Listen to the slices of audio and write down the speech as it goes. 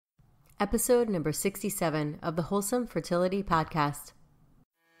Episode number 67 of the Wholesome Fertility Podcast.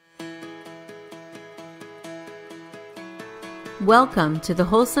 Welcome to the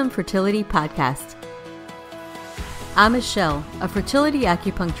Wholesome Fertility Podcast. I'm Michelle, a fertility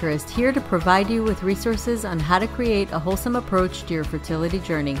acupuncturist here to provide you with resources on how to create a wholesome approach to your fertility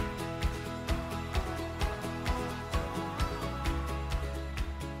journey.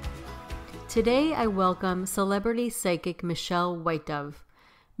 Today I welcome celebrity psychic Michelle Whitedove.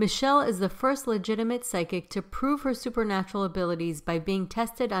 Michelle is the first legitimate psychic to prove her supernatural abilities by being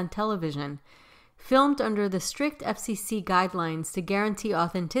tested on television. Filmed under the strict FCC guidelines to guarantee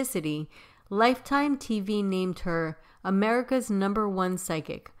authenticity, Lifetime TV named her America's #1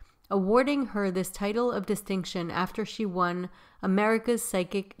 psychic, awarding her this title of distinction after she won America's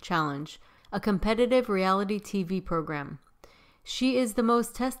Psychic Challenge, a competitive reality TV program. She is the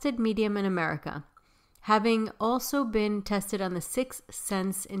most tested medium in America, having also been tested on the Sixth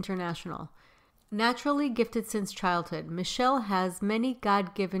Sense International. Naturally gifted since childhood, Michelle has many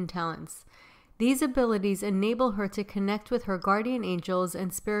God-given talents. These abilities enable her to connect with her guardian angels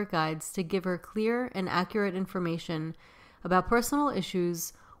and spirit guides to give her clear and accurate information about personal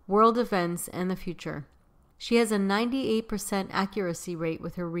issues, world events, and the future. She has a 98% accuracy rate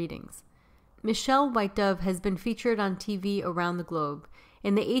with her readings. Michelle Whitedove has been featured on TV around the globe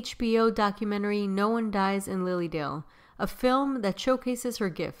in the HBO documentary No One Dies in Lilydale, a film that showcases her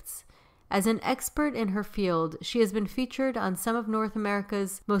gifts. As an expert in her field, she has been featured on some of North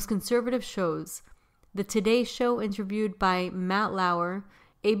America's most conservative shows. The Today Show interviewed by Matt Lauer,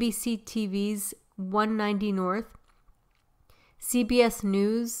 ABC TV's 190 North, CBS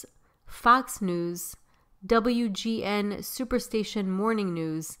News, Fox News, WGN SuperStation Morning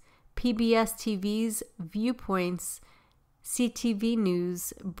News, PBS TV's Viewpoints, CTV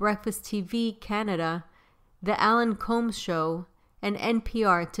News, Breakfast TV Canada, The Alan Colmes Show, and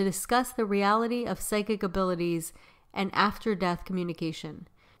NPR to discuss the reality of psychic abilities and after-death communication.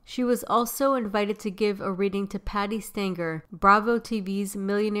 She was also invited to give a reading to Patti Stanger, Bravo TV's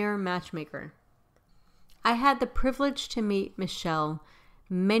Millionaire Matchmaker. I had the privilege to meet Michelle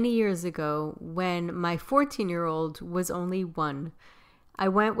many years ago when my 14-year-old was only 1. I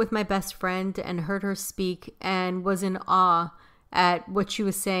went with my best friend and heard her speak and was in awe at what she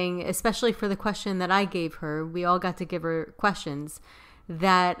was saying, especially for the question that I gave her. We all got to give her questions,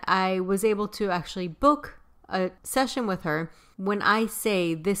 that I was able to actually book a session with her. When I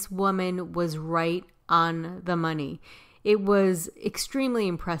say this woman was right on the money, it was extremely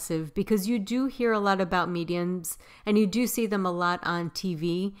impressive because you do hear a lot about mediums and you do see them a lot on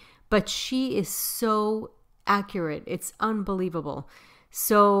TV, but she is so accurate. It's unbelievable.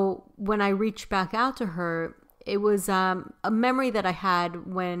 So when I reached back out to her, it was a memory that I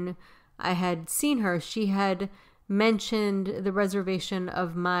had when I had seen her. She had mentioned the reservation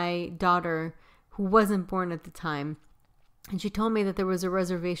of my daughter who wasn't born at the time. And she told me that there was a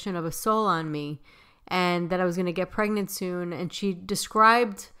reservation of a soul on me and that I was going to get pregnant soon. And she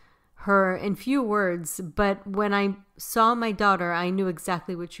described her in few words, but when I saw my daughter, I knew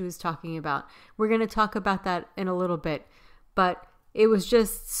exactly what she was talking about. We're going to talk about that in a little bit, but it was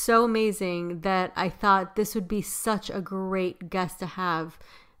just so amazing that I thought this would be such a great guest to have.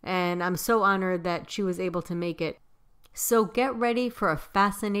 And I'm so honored that she was able to make it. So get ready for a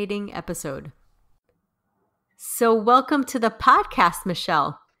fascinating episode. So welcome to the podcast,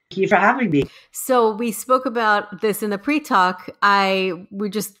 Michelle. Thank you for having me. So we spoke about this in the pre-talk. We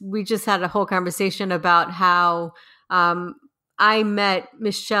just had a whole conversation about how I met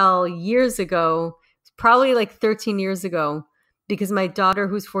Michelle years ago, probably like 13 years ago. Because my daughter,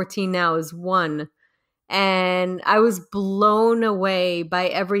 who's 14 now, is 1. And I was blown away by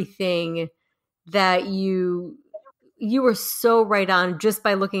everything that you were so right on just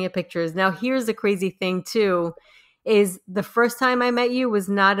by looking at pictures. Now, here's the crazy thing, too, is the first time I met you was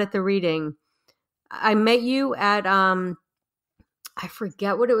not at the reading. I met you at, I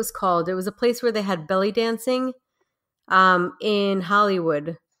forget what it was called. It was a place where they had belly dancing in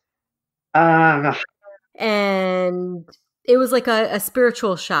Hollywood. And it was like a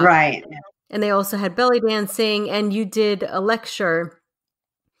spiritual shop. Right. And they also had belly dancing, and you did a lecture,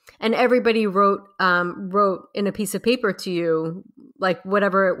 and everybody wrote in a piece of paper to you, like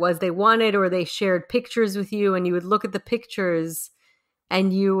whatever it was they wanted, or they shared pictures with you, and you would look at the pictures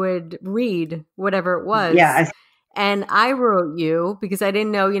and you would read whatever it was. Yeah. And I wrote you because I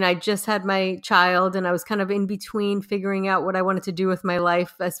didn't know, I just had my child and I was kind of in between figuring out what I wanted to do with my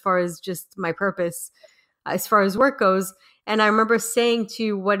life as far as just my purpose, as far as work goes. And I remember saying to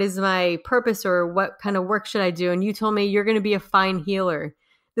you, what is my purpose or what kind of work should I do? And you told me you're going to be a fine healer.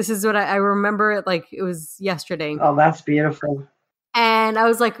 This is what I remember it like it was yesterday. Oh, that's beautiful. And I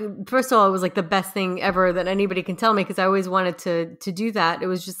was like, first of all, it was like the best thing ever that anybody can tell me, because I always wanted to do that. It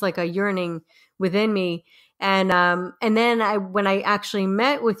was just like a yearning within me. And then when I actually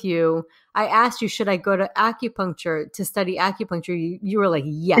met with you, I asked you, should I go to acupuncture to study acupuncture? You were like,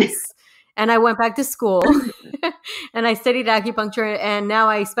 yes. And I went back to school and I studied acupuncture, and now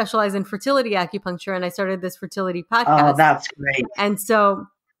I specialize in fertility acupuncture, and I started this fertility podcast. Oh, that's great. And so,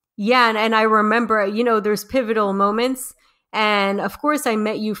 yeah. And I remember, there's pivotal moments. And of course I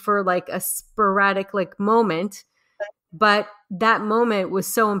met you for like a sporadic like moment, but that moment was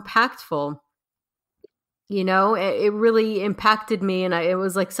so impactful. It really impacted me. And it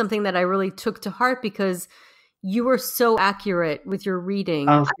was like something that I really took to heart, because you were so accurate with your reading.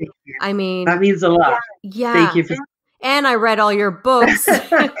 Oh, thank you. I mean, that means a lot. Yeah. Thank you. And I read all your books.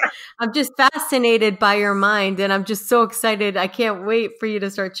 I'm just fascinated by your mind, and I'm just so excited. I can't wait for you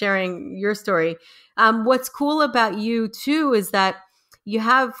to start sharing your story. What's cool about you too is that you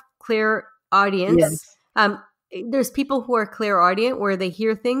have clear audience. Yes. There's people who are clairaudient where they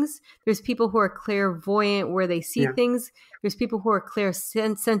hear things. There's people who are clairvoyant where they see things. There's people who are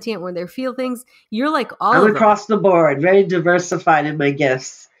clairsentient where they feel things. You're like all of them. I'm across the board, very diversified in my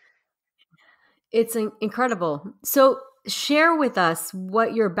gifts. It's incredible. So share with us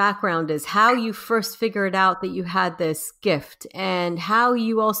what your background is, how you first figured out that you had this gift, and how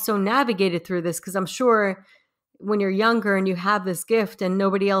you also navigated through this. Because I'm sure when you're younger and you have this gift and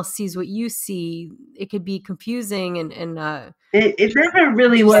nobody else sees what you see, it could be confusing. It never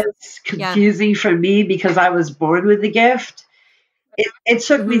really was confusing for me, because I was born with the gift. It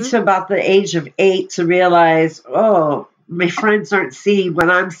took me to about the age of 8 to realize, oh, my friends aren't seeing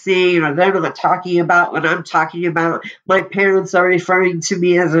what I'm seeing, or they're not talking about what I'm talking about. My parents are referring to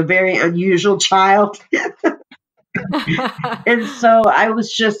me as a very unusual child. And so I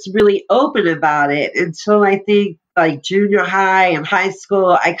was just really open about it until I think like junior high and high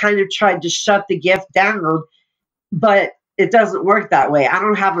school. I kind of tried to shut the gift down, but it doesn't work that way. I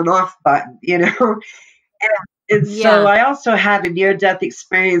don't have an off button, And so I also had a near-death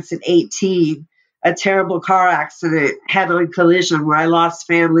experience at 18, a terrible car accident, head-on collision where I lost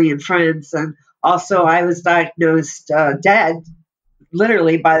family and friends. And also I was diagnosed dead,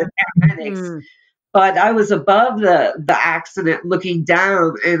 literally, by the paramedics. But I was above the accident looking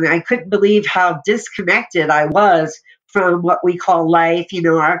down, and I couldn't believe how disconnected I was from what we call life,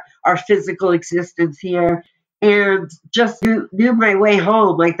 our physical existence here, and just knew my way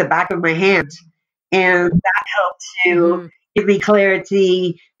home like the back of my hand. And that helped to give me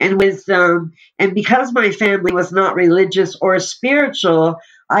clarity and wisdom. And because my family was not religious or spiritual,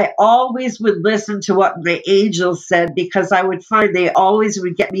 I always would listen to what my angels said, because I would find they always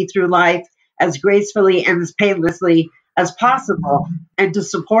would get me through life as gracefully and as painlessly as possible, and to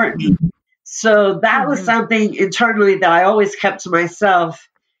support me. So that was something internally that I always kept to myself.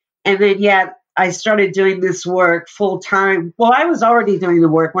 And then yet I started doing this work full time. Well, I was already doing the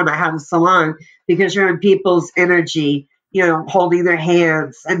work when I had a salon, because you're in people's energy, holding their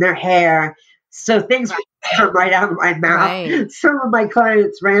hands and their hair. So things would come right out of my mouth. Right. Some of my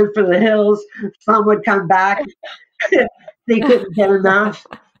clients ran for the hills. Some would come back. They couldn't get enough.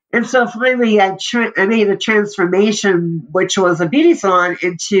 And so finally I made a transformation, which was a beauty salon,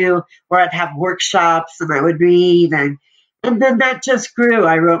 into where I'd have workshops and I would read. And then that just grew.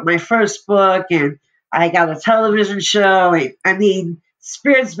 I wrote my first book, and I got a television show. I mean,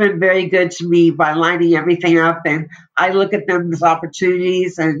 Spirit's been very good to me by lining everything up, and I look at them as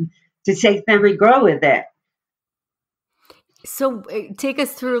opportunities and to take them and grow with it. So take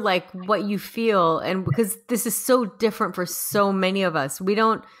us through like what you feel, and because this is so different for so many of us, we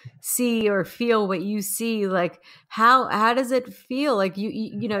don't see or feel what you see. Like how does it feel? Like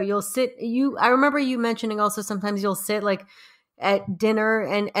you'll sit. I remember you mentioning also sometimes you'll sit like at dinner,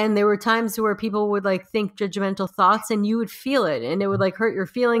 and there were times where people would like think judgmental thoughts, and you would feel it, and it would like hurt your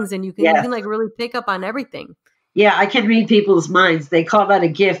feelings, and you can like really pick up on everything. Yeah, I can read people's minds. They call that a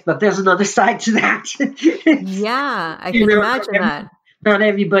gift, but there's another side to that. Yeah, I can imagine that. Not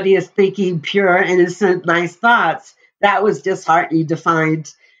everybody is thinking pure, innocent, nice thoughts. That was disheartening to find.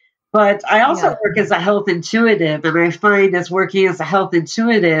 But I also work as a health intuitive, and I find as working as a health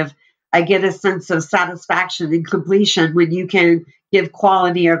intuitive, I get a sense of satisfaction and completion when you can give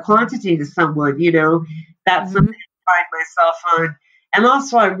quality or quantity to someone, That's something I pride myself on. And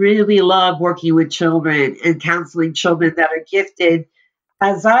also, I really love working with children and counseling children that are gifted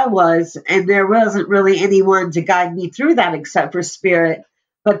as I was. And there wasn't really anyone to guide me through that except for Spirit.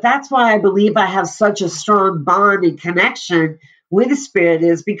 But that's why I believe I have such a strong bond and connection with Spirit,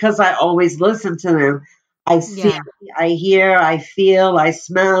 is because I always listen to them. I see, I hear, I feel, I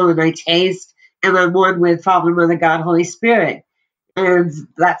smell, and I taste. And I'm one with Father, Mother, God, Holy Spirit. And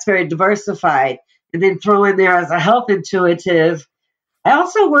that's very diversified. And then throw in there as a health intuitive. I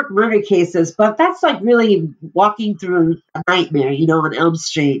also work murder cases, but that's like really walking through a nightmare, on Elm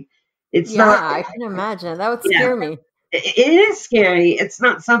Street. It's Yeah, not, I can imagine. That would yeah, scare me. it is scary. It's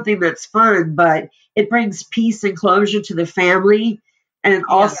not something that's fun, but it brings peace and closure to the family. And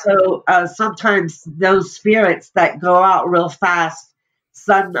Yeah. also, sometimes those spirits that go out real fast,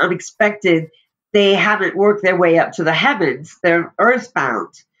 sudden, unexpected, they haven't worked their way up to the heavens. They're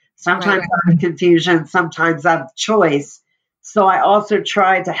earthbound. Sometimes Right. out of confusion, sometimes out of choice. So I also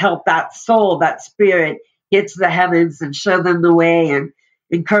try to help that soul, that spirit, get to the heavens and show them the way and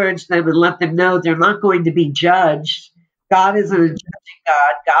encourage them and let them know they're not going to be judged. God isn't a judging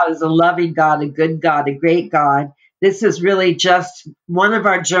God. God is a loving God, a good God, a great God. This is really just one of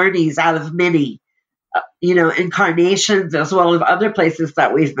our journeys out of many, incarnations as well as other places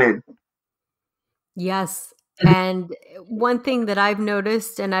that we've been. Yes. And one thing that I've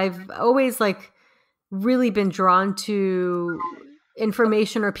noticed, and I've always really been drawn to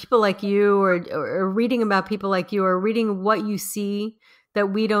information or people like you, or reading about people like you, or reading what you see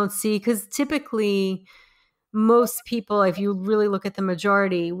that we don't see. Because typically, most people, if you really look at the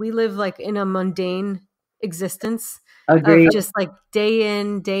majority, we live in a mundane existence of Agreed. just day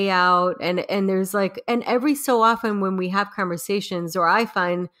in, day out. And there's and every so often when we have conversations, or I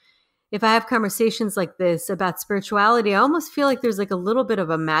find if I have conversations like this about spirituality, I almost feel like there's a little bit of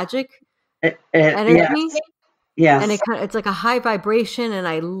a magic energy. Yes. And it's like a high vibration, and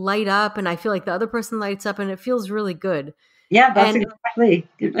I light up, and I feel like the other person lights up, and it feels really good. Yeah, that's exactly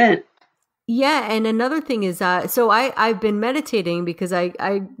it. Yeah, and another thing is, so I've been meditating because I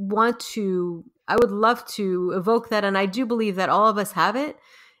would love to evoke that, and I do believe that all of us have it.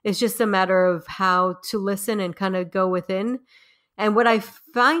 It's just a matter of how to listen and kind of go within. And what I'm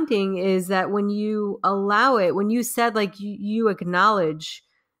finding is that when you allow it, when you said you acknowledge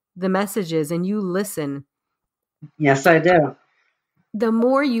the messages and you listen. Yes, I do. The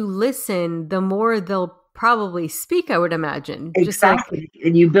more you listen, the more they'll probably speak, I would imagine. Exactly.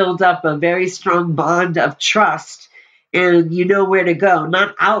 And you build up a very strong bond of trust, and you know where to go,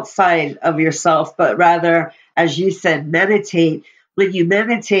 not outside of yourself, but rather, as you said, meditate. When you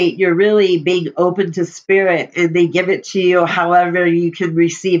meditate, you're really being open to spirit, and they give it to you however you can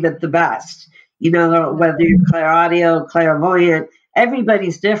receive it the best. Whether you're clairaudio, clairvoyant,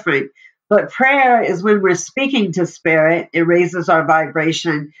 everybody's different. But prayer is when we're speaking to spirit, it raises our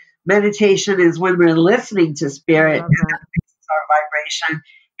vibration. Meditation is when we're listening to spirit, and that raises our vibration.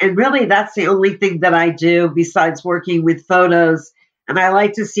 And really, that's the only thing that I do besides working with photos. And I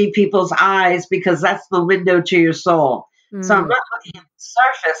like to see people's eyes because that's the window to your soul. So I'm not looking at the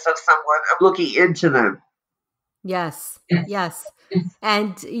surface of someone, I'm looking into them. Yes.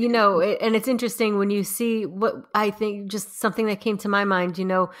 And, and it's interesting when you see what I think, just something that came to my mind,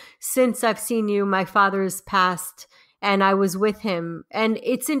 since I've seen you, my father's passed and I was with him. And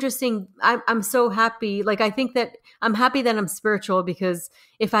it's interesting. I'm so happy. I think that I'm happy that I'm spiritual, because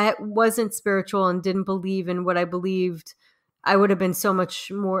if I wasn't spiritual and didn't believe in what I believed, I would have had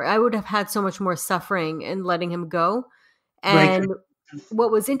so much more suffering in letting him go. And what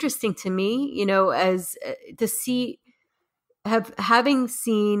was interesting to me, as to see, having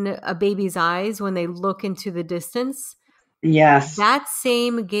seen a baby's eyes when they look into the distance. Yes. That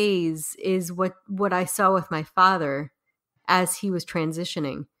same gaze is what I saw with my father as he was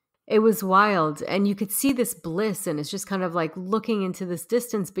transitioning. It was wild. And you could see this bliss, and it's just kind of looking into this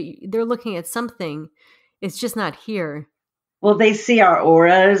distance, but they're looking at something. It's just not here. Well, they see our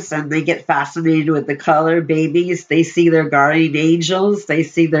auras and they get fascinated with the color. Babies, they see their guardian angels, they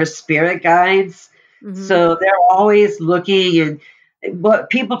see their spirit guides. Mm-hmm. So they're always looking. And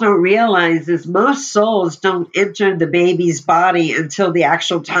what people don't realize is most souls don't enter the baby's body until the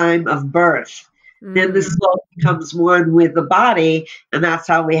actual time of birth. Mm-hmm. Then the soul becomes one with the body, and that's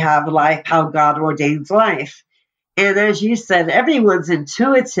how we have life, how God ordains life. And as you said, everyone's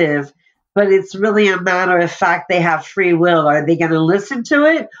intuitive, but it's really a matter of fact they have free will. Are they going to listen to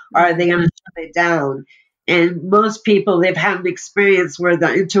it, or are they going to shut it down? And most people, they've had an experience where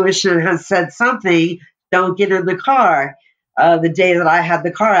the intuition has said something, don't get in the car. The day that I had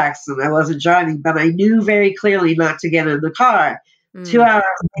the car accident, I wasn't driving, but I knew very clearly not to get in the car. 2 hours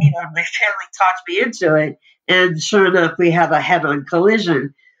later, my family talked me into it, and sure enough, we had a head-on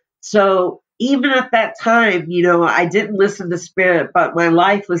collision. So even at that time, I didn't listen to spirit, but my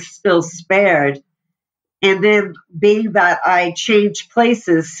life was still spared. And then being that I changed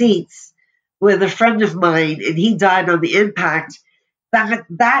places, seats with a friend of mine, and he died on the impact,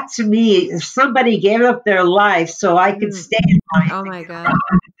 that to me, if somebody gave up their life so I could stay in life, oh my God,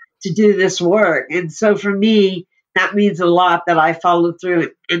 to do this work. And so for me, that means a lot that I follow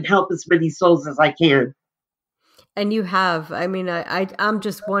through and help as many souls as I can. And you have, I mean, I'm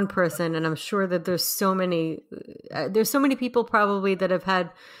just one person, and I'm sure that there's so many people probably that have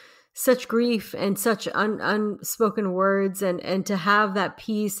had such grief and such unspoken words, and to have that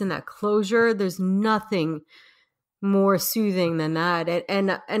peace and that closure, there's nothing more soothing than that.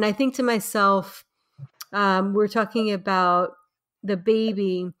 And I think to myself, we're talking about the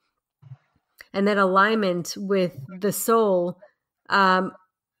baby and that alignment with the soul.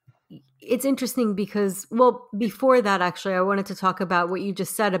 It's interesting because, well, before that, actually, I wanted to talk about what you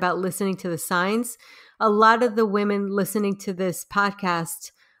just said about listening to the signs. A lot of the women listening to this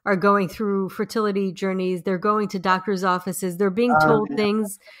podcast are going through fertility journeys. They're going to doctors' offices. They're being told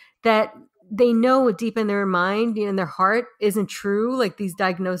things that they know deep in their mind, in their heart, isn't true, like these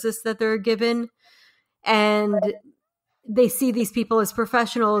diagnoses that they're given. And they see these people as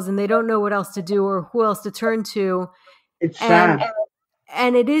professionals, and they don't know what else to do or who else to turn to. It's sad.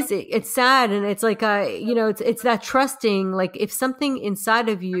 And it's sad. And it's like, it's that trusting, like if something inside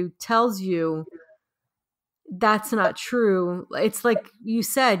of you tells you that's not true, it's like you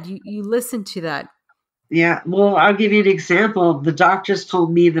said, you listen to that. Yeah. Well, I'll give you an example. The doctors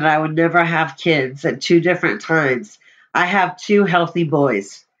told me that I would never have kids at 2 different times. I have 2 healthy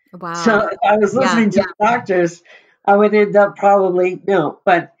boys. Wow. So if I was listening to the doctors, I would end up probably, no,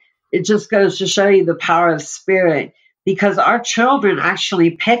 but it just goes to show you the power of spirit, because our children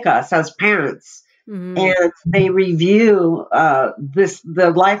actually pick us as parents, and they review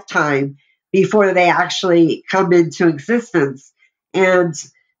the lifetime before they actually come into existence. And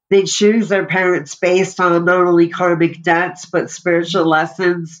they choose their parents based on not only karmic debts, but spiritual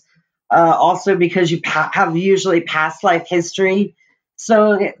lessons, also because you have usually past life history.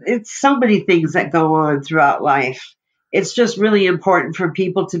 So it's so many things that go on throughout life. It's just really important for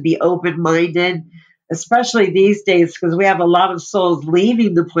people to be open-minded, especially these days, because we have a lot of souls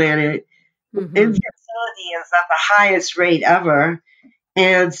leaving the planet. Infertility is at the highest rate ever.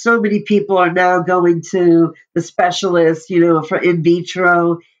 And so many people are now going to the specialists, for in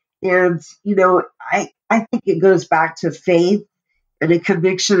vitro. And, I think it goes back to faith and a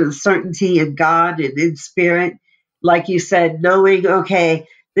conviction and certainty in God and in spirit. Like you said, knowing, okay,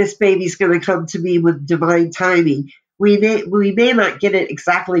 this baby's going to come to me with divine timing. We may not get it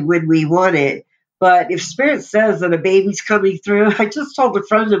exactly when we want it, but if Spirit says that a baby's coming through, I just told a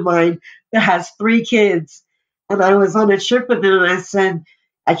friend of mine that has 3 kids, and I was on a trip with him, and I said,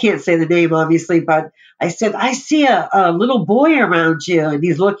 I can't say the name, obviously, but I said, I see a little boy around you, and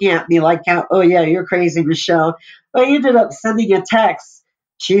he's looking at me like, oh yeah, you're crazy, Michelle. I ended up sending a text.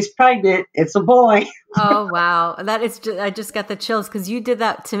 She's pregnant. It's a boy. Oh, wow. I just got the chills because you did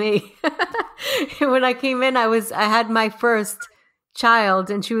that to me. When I came in, I had my first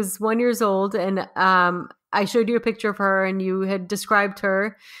child, and she was 1 year old. And I showed you a picture of her, and you had described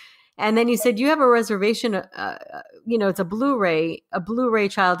her. And then you said, you have a reservation, it's a Blu-ray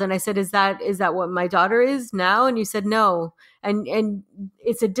child. And I said, is that what my daughter is now? And you said, no. And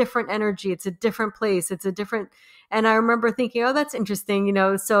it's a different energy. It's a different place. It's a different, and I remember thinking, oh, that's interesting.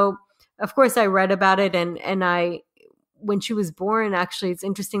 So of course I read about it. And when she was born, actually, it's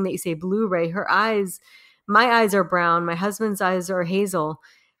interesting that you say Blu-ray. My eyes are brown. My husband's eyes are hazel.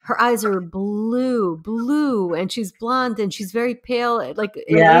 Her eyes are blue, and she's blonde, and she's very pale, like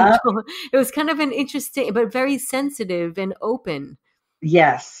an angel. It was kind of an interesting, but very sensitive and open.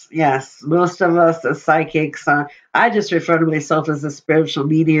 Yes. Most of us as psychics, I just refer to myself as a spiritual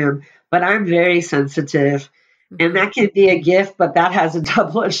medium, but I'm very sensitive. And that can be a gift, but that has a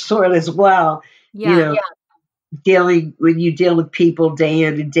double-edged sword as well. Yeah. When you deal with people day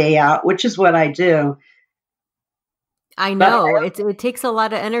in and day out, which is what I do. I know. It takes a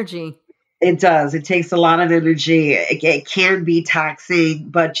lot of energy. It does. It takes a lot of energy. It can be taxing,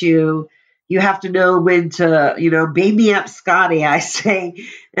 but you have to know when to, baby me up, Scotty, I say.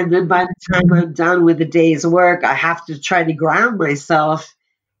 And then by the time I'm done with the day's work, I have to try to ground myself.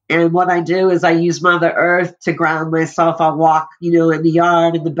 And what I do is I use Mother Earth to ground myself. I'll walk, in the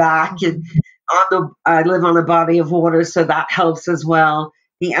yard, in the back, and I live on a body of water, so that helps as well.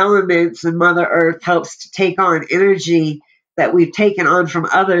 The elements and Mother Earth helps to take on energy that we've taken on from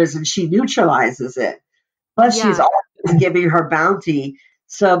others, and she neutralizes it. Plus, she's always giving her bounty.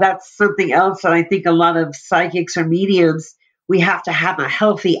 So that's something else that I think a lot of psychics or mediums, we have to have a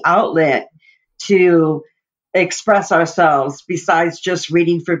healthy outlet to express ourselves besides just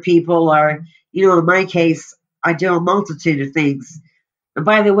reading for people or, in my case, I do a multitude of things. And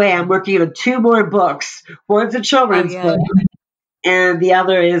by the way, I'm working on 2 more books. One's a children's book, and the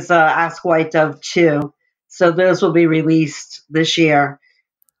other is Ask Whitedove 2. So those will be released this year.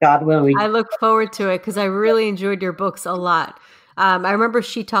 God willing. I look forward to it because I really enjoyed your books a lot. I remember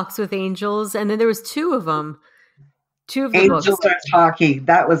She Talks with Angels, and then there was two of them, two of the books. Angels Are Talking.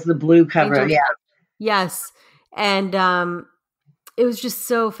 That was the blue cover. Angels, Yeah. yes, and it was just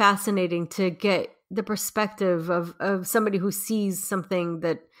so fascinating to get the perspective of somebody who sees something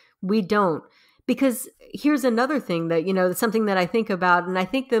that we don't. Because here's another thing that, you know, something that I think about, and I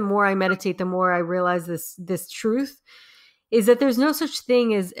think the more I meditate, the more I realize this truth, is that there's no such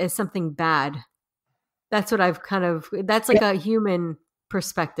thing as something bad. That's what that's like a human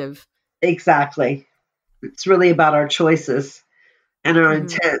perspective. Exactly. It's really about our choices and our Mm-hmm.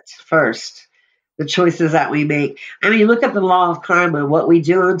 intent first. The choices that we make. I mean, look at the law of karma. What we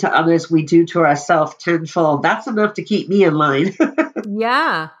do unto others, we do to ourselves tenfold. That's enough to keep me in line.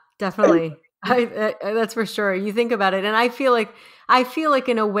 Yeah, definitely. That's for sure. You think about it, and I feel like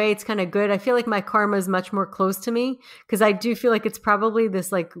in a way it's kind of good. I feel like my karma is much more close to me because I do feel like it's probably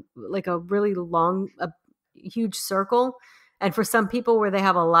this like a really long, huge circle. And for some people where they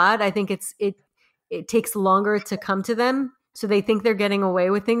have a lot, I think it takes longer to come to them, so they think they're getting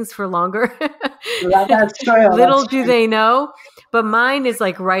away with things for longer. That's true. Little do they know. But mine is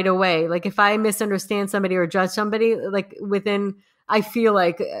like right away. Like if I misunderstand somebody or judge somebody, like within, I feel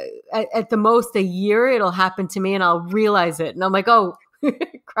like at the most a year, it'll happen to me and I'll realize it. And I'm like, oh,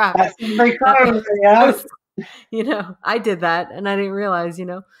 crap. That's my karma, yeah. You know, I did that and I didn't realize, you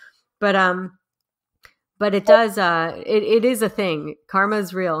know, but it does, it is a thing. Karma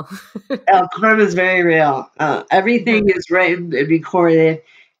is real. Karma is very real. Everything is written and recorded.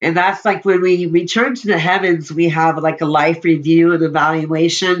 And that's like when we return to the heavens, we have like a life review and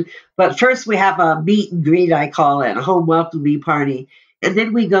evaluation. But first we have a meet and greet, I call it, a home welcoming party. And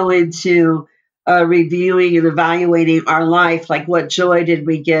then we go into reviewing and evaluating our life. Like what joy did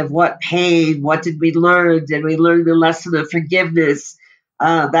we give? What pain? What did we learn? Did we learn the lesson of forgiveness?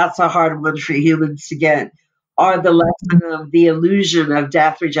 That's a hard one for humans to get. Or the lesson of the illusion of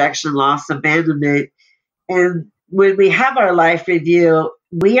death, rejection, loss, abandonment. And when we have our life review,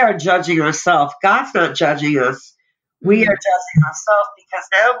 we are judging ourselves. God's not judging us. We are judging ourselves because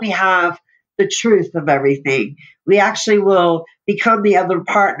now we have the truth of everything. We actually will become the other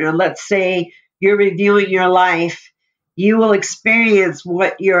partner. Let's say you're reviewing your life. You will experience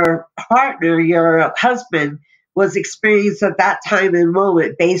what your partner, your husband, was experienced at that time and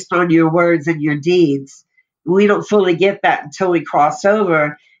moment based on your words and your deeds. We don't fully get that until we cross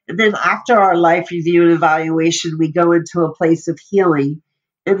over. And then after our life review and evaluation, we go into a place of healing.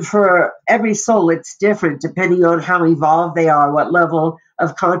 And for every soul, it's different depending on how evolved they are, what level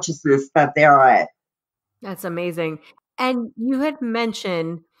of consciousness that they are at. That's amazing. And you had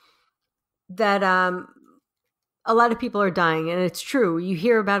mentioned that a lot of people are dying, and it's true. You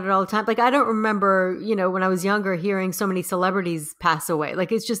hear about it all the time. Like I don't remember, you know, when I was younger, hearing so many celebrities pass away.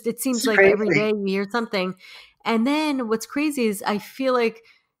 Like it seems like crazy. Every day you hear something. And then what's crazy is I feel like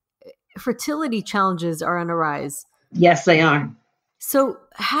fertility challenges are on a rise. Yes, they are. So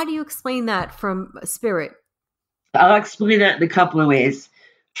how do you explain that from spirit? I'll explain that in a couple of ways.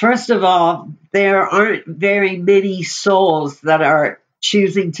 First of all, there aren't very many souls that are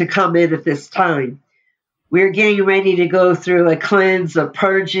choosing to come in at this time. We're getting ready to go through a cleanse, a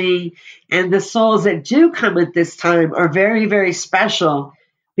purging, and the souls that do come at this time are very, very special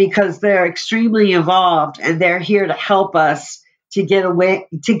because they're extremely evolved and they're here to help us to get away,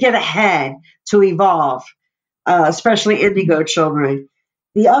 to get ahead, to evolve, especially indigo children.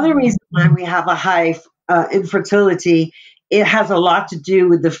 The other reason why we have a high infertility, it has a lot to do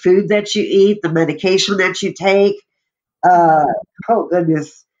with the food that you eat, the medication that you take. Oh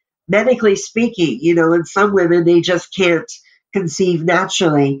goodness. Medically speaking, you know, in some women, they just can't conceive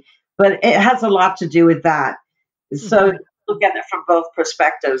naturally, but it has a lot to do with that. So look at it from both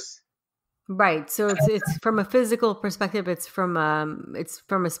perspectives. Right. So it's from a physical perspective, it's from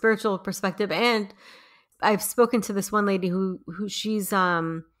a spiritual perspective. And I've spoken to this one lady who she's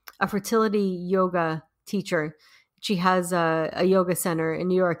a fertility yoga teacher. She has a yoga center in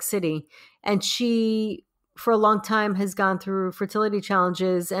New York City, and she for a long time has gone through fertility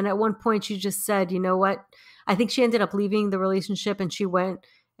challenges. And at one point she just said, you know what? I think she ended up leaving the relationship and she went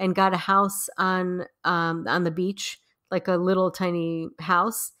and got a house on the beach, like a little tiny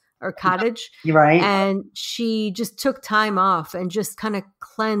house or cottage. Right. And she just took time off and just kind of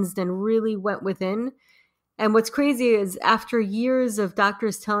cleansed and really went within. And what's crazy is after years of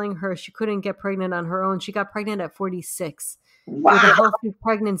doctors telling her she couldn't get pregnant on her own, she got pregnant at 46 with a healthy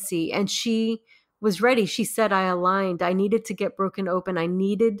pregnancy. And she was ready. She said, I aligned. I needed to get broken open. I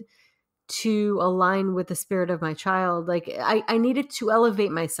needed to align with the spirit of my child. Like I needed to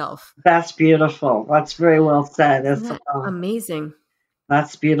elevate myself. That's beautiful. That's very well said. That's amazing.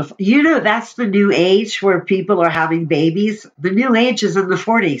 That's beautiful. That's the new age where people are having babies. The new age is in the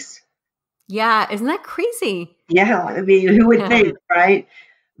 40s. Yeah, isn't that crazy? Yeah, I mean, who would Yeah. think, right?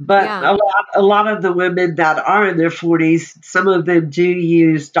 But Yeah. a lot of the women that are in their 40s, some of them do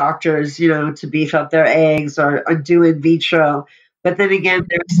use doctors, to beef up their eggs or do in vitro. But then again,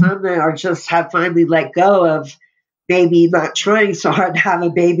 there's some that are just have finally let go of maybe not trying so hard to have a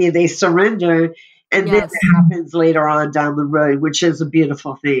baby. They surrender, and then Yes. it happens later on down the road, which is a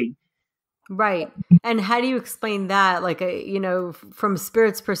beautiful thing. Right. And how do you explain that? Like, from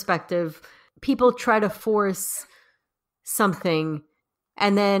spirit's perspective, people try to force something,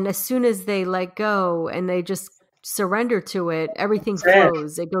 and then as soon as they let go and they just surrender to it, everything That's it.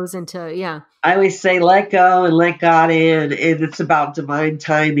 flows. It goes into, yeah. I always say let go and let God in, and it's about divine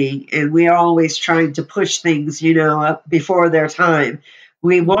timing. And we are always trying to push things, up before their time.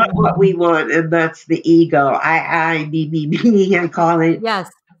 We want what we want, and that's the ego. Me, I call it.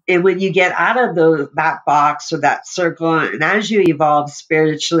 Yes. And when you get out of that box or that circle, and as you evolve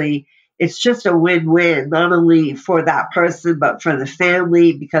spiritually, it's just a win-win, not only for that person, but for the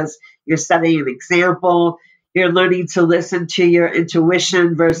family, because you're setting an example. You're learning to listen to your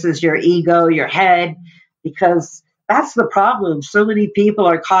intuition versus your ego, your head, because that's the problem. So many people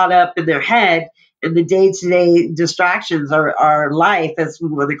are caught up in their head and the day-to-day distractions, our life, as we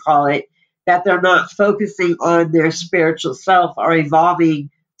want to call it, that they're not focusing on their spiritual self or evolving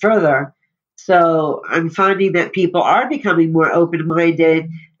further. So I'm finding that people are becoming more open-minded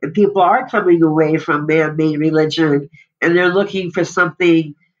and people are coming away from man-made religion, and they're looking for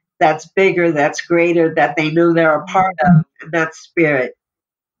something that's bigger, that's greater, that they know they're a part of, and that's spirit.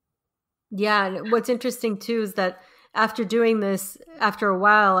 Yeah. And what's interesting too is that after doing this, after a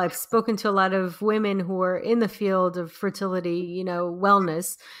while, I've spoken to a lot of women who are in the field of fertility,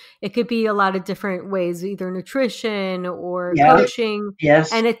 wellness. It could be a lot of different ways, either nutrition or coaching.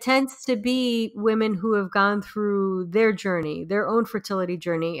 Yes. And it tends to be women who have gone through their journey, their own fertility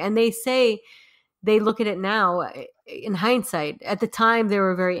journey. And they say they look at it now in hindsight. At the time, they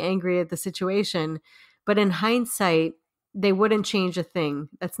were very angry at the situation. But in hindsight, they wouldn't change a thing.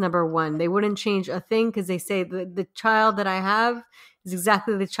 That's number one. They wouldn't change a thing because they say the child that I have is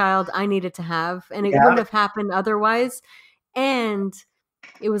exactly the child I needed to have. And it wouldn't have happened otherwise. And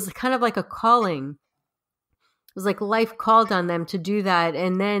it was kind of like a calling. It was like life called on them to do that.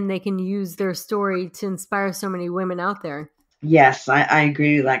 And then they can use their story to inspire so many women out there. Yes, I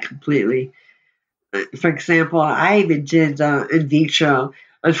agree with that completely. For example, I even did in vitro,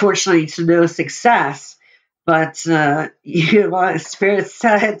 unfortunately to no success. But Spirit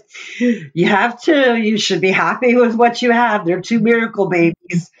said, you should be happy with what you have. They're 2 miracle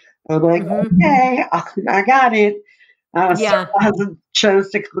babies. I'm like, okay, I got it. Someone hasn't chose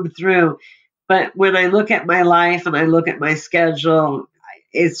to come through. But when I look at my life and I look at my schedule,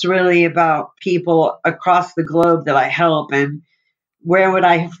 it's really about people across the globe that I help. And where would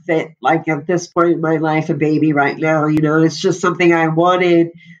I fit, like at this point in my life, a baby right now? It's just something I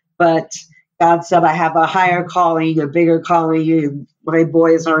wanted, but God said I have a higher calling, a bigger calling, and my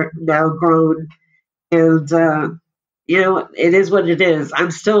boys are now grown. And, it is what it is.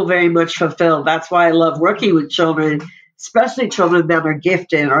 I'm still very much fulfilled. That's why I love working with children, especially children that are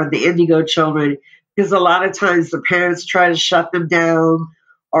gifted or the indigo children, because a lot of times the parents try to shut them down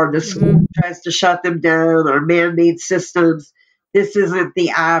or the school tries to shut them down or man-made systems. This isn't the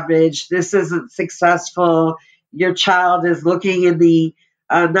average. This isn't successful. Your child is looking in the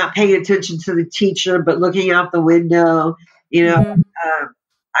not paying attention to the teacher, but looking out the window.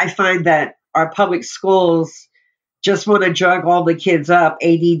 I find that our public schools just want to drug all the kids up,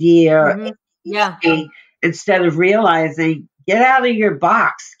 ADD or ADHD, instead of realizing, get out of your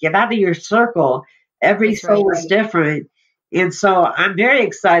box, get out of your circle. Every soul is different. And so I'm very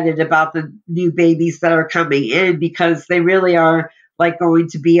excited about the new babies that are coming in because they really are like going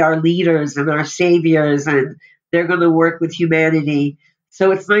to be our leaders and our saviors, and they're going to work with humanity.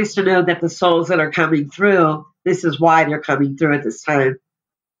 So it's nice to know that the souls that are coming through, this is why they're coming through at this time.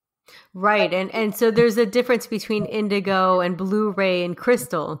 Right. And so there's a difference between indigo and Blu-ray and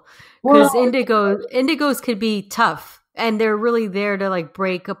crystal, because indigos could be tough and they're really there to like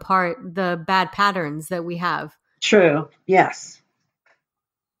break apart the bad patterns that we have. True. Yes.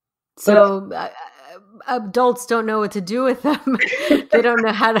 So adults don't know what to do with them. They don't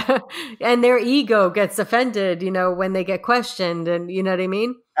know how to, and their ego gets offended, when they get questioned, and you know what I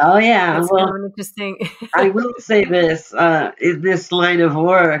mean? Oh yeah. It's kind of interesting. I will say this, in this line of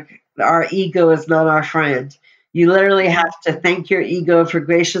work, our ego is not our friend. You literally have to thank your ego for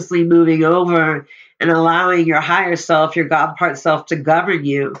graciously moving over and allowing your higher self, your God part self, to govern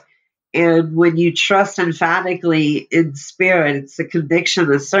you. And when you trust emphatically in spirit, it's a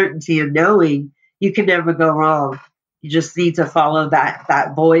conviction, a certainty, and knowing you can never go wrong. You just need to follow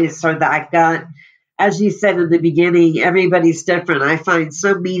that voice or that gut. As you said in the beginning, everybody's different. I find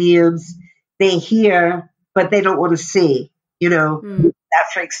some mediums, they hear, but they don't want to see. That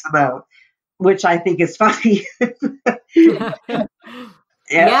freaks them out, which I think is funny.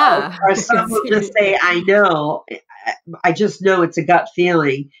 Yeah. Or some will just say, I know. I just know it's a gut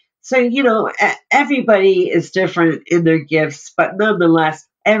feeling. So, everybody is different in their gifts, but nonetheless,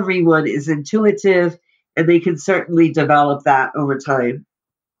 everyone is intuitive and they can certainly develop that over time.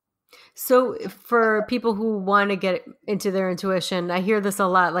 So for people who want to get into their intuition, I hear this a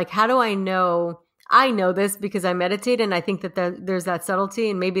lot. Like, how do I know? I know this because I meditate, and I think that there's that subtlety,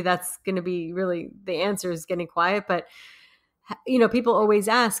 and maybe that's going to be really the answer is getting quiet. But people always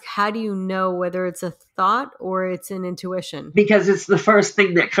ask, how do you know whether it's a thought or it's an intuition? Because it's the first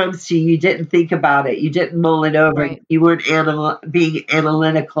thing that comes to you. You didn't think about it. You didn't mull it over. Right. You weren't being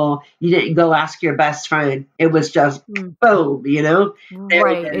analytical. You didn't go ask your best friend. It was just boom,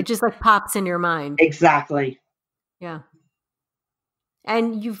 Right. It just like pops in your mind. Exactly. Yeah.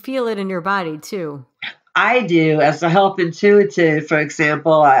 And you feel it in your body too. I do. As a health intuitive, for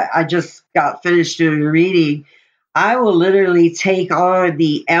example, I just got finished doing a reading. I will literally take on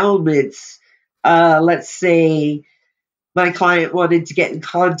the ailments. Let's say my client wanted to get in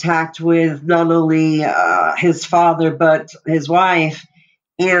contact with not only his father, but his wife.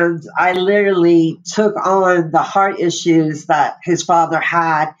 And I literally took on the heart issues that his father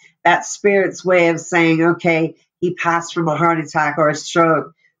had, that spirit's way of saying, okay, he passed from a heart attack or a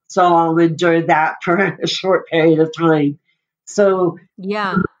stroke, so I'll endure that for a short period of time. So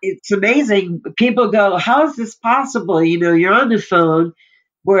yeah, it's amazing. People go, how is this possible? You're on the phone.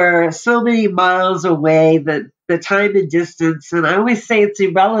 We're so many miles away, the time and distance. And I always say it's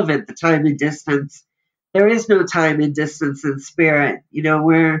irrelevant, the time and distance. There is no time and distance in spirit.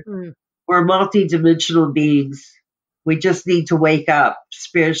 We're multidimensional beings. We just need to wake up,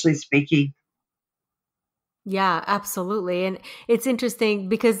 spiritually speaking. Yeah, absolutely. And it's interesting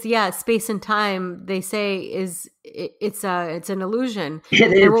because space and time, they say it's an illusion.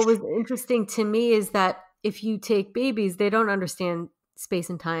 It is. And what was interesting to me is that if you take babies, they don't understand space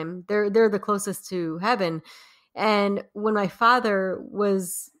and time. They're the closest to heaven. And when my father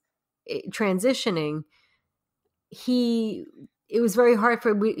was transitioning, it was very hard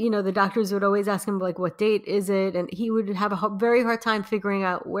for the doctors would always ask him like, what date is it? And he would have a very hard time figuring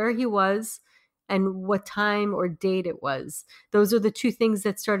out where he was and what time or date it was. Those are the two things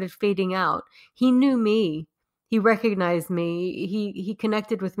that started fading out. He knew me. He recognized me. He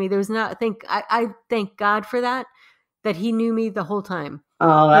connected with me. There was not, I thank God for that he knew me the whole time.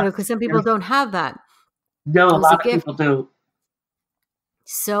 Oh, because some people don't have that. No, a lot of people don't.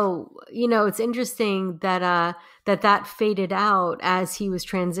 So, it's interesting that that faded out as he was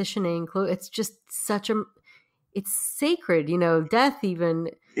transitioning. It's just it's sacred, death even.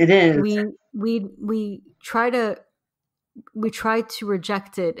 It is. We try to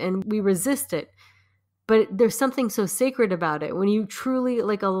reject it and we resist it. But there's something so sacred about it when you truly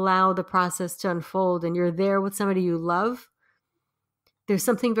allow the process to unfold and you're there with somebody you love. There's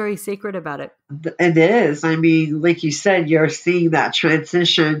something very sacred about it. It is. I mean, like you said, you're seeing that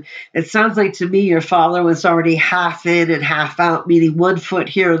transition. It sounds like to me your father was already half in and half out, meaning 1 foot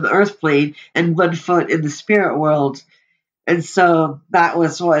here on the earth plane and 1 foot in the spirit world. And so that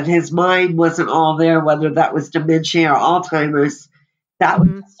was what his mind wasn't all there, whether that was dementia or Alzheimer's. That was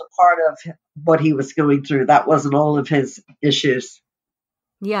just a part of what he was going through. That wasn't all of his issues.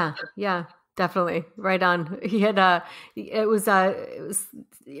 Yeah. Definitely. Right on. He had it was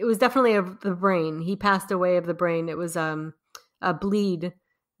definitely of the brain. He passed away of the brain. It was a bleed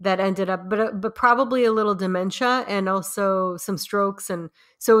that ended up but probably a little dementia and also some strokes, and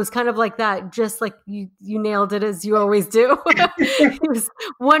so it was kind of like that, just like you nailed it as you always do. It was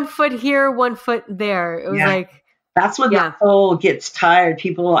 1 foot here, 1 foot there. It was that's when the soul gets tired.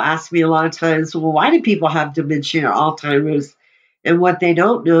 People will ask me a lot of times, well, why do people have dementia or Alzheimer's? And what they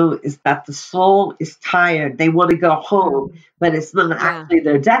don't know is that the soul is tired. They want to go home, but it's not actually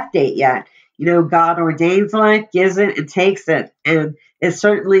their death date yet. God ordains life, gives it, and takes it. And it's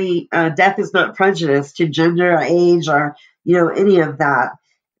certainly, death is not prejudiced to gender or age or, any of that.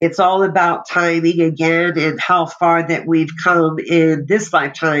 It's all about timing again and how far that we've come in this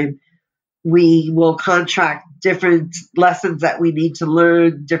lifetime. We will contract different lessons that we need to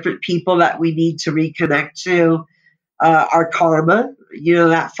learn, different people that we need to reconnect to. Our karma,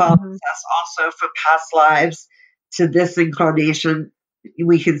 that follows us also from past lives to this incarnation,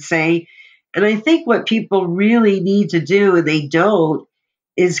 we can say. And I think what people really need to do, and they don't,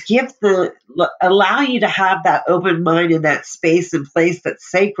 is allow you to have that open mind in that space and place that's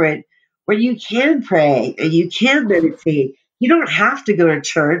sacred where you can pray and you can meditate. You don't have to go to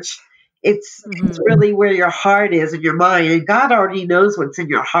church. It's really where your heart is and your mind. And God already knows what's in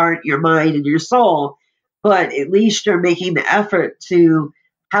your heart, your mind, and your soul. But at least you're making the effort to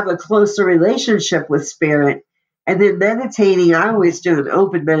have a closer relationship with spirit. And then meditating, I always do an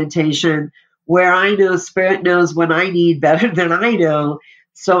open meditation where I know spirit knows what I need better than I know.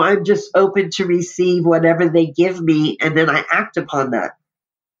 So I'm just open to receive whatever they give me, and then I act upon that.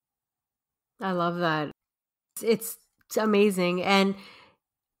 I love that. It's amazing. And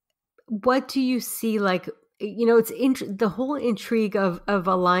what do you see, like, it's the whole intrigue of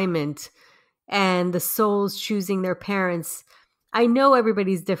alignment and the souls choosing their parents. I know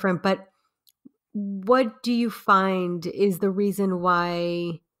everybody's different, but what do you find is the reason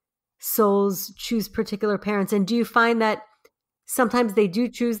why souls choose particular parents? And do you find that sometimes they do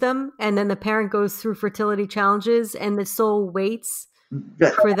choose them and then the parent goes through fertility challenges and the soul waits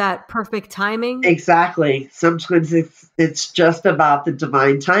for that perfect timing? Exactly. Sometimes it's just about the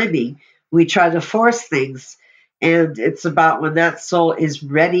divine timing. We try to force things, and it's about when that soul is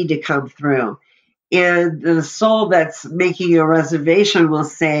ready to come through. And the soul that's making a reservation, will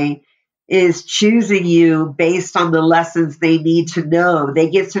say, is choosing you based on the lessons they need to know. They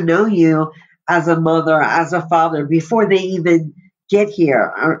get to know you as a mother, as a father, before they even get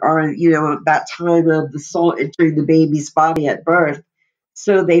here, or that time of the soul entering the baby's body at birth.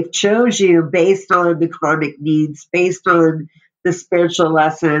 So they've chose you based on the karmic needs, based on the spiritual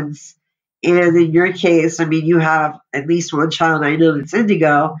lessons. And in your case, I mean, you have at least one child I know that's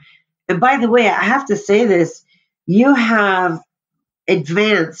indigo. And by the way, I have to say this, you have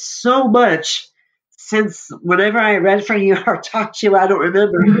advanced so much since whenever I read for you or talked to you, I don't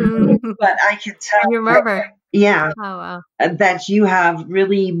remember, but I can tell. You remember? Yeah. Oh, wow. That you have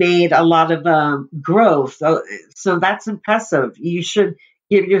really made a lot of growth. So that's impressive. You should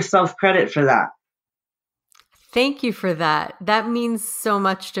give yourself credit for that. Thank you for that. That means so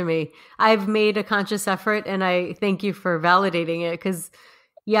much to me. I've made a conscious effort, and I thank you for validating it, because,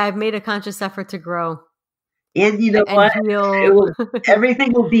 yeah, I've made a conscious effort to grow. And you know what?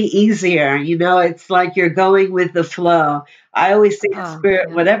 Everything will be easier. It's like you're going with the flow. I always say to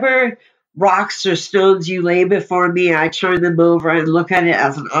spirit, whatever rocks or stones you lay before me, I turn them over and look at it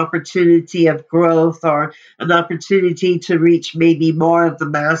as an opportunity of growth, or an opportunity to reach maybe more of the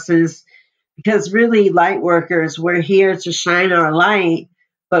masses. Because really, light workers, we're here to shine our light,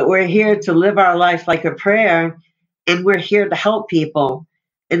 but we're here to live our life like a prayer, and we're here to help people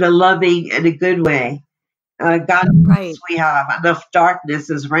in a loving and a good way. God knows we have enough darkness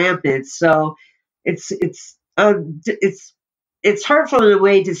is rampant, so it's hurtful in a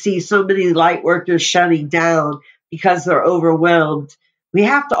way to see so many light workers shutting down because they're overwhelmed. We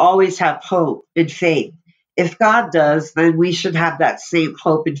have to always have hope and faith. If God does, then we should have that same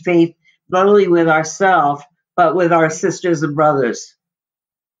hope and faith, not only with ourselves, but with our sisters and brothers.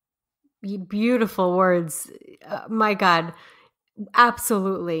 Beautiful words. My God.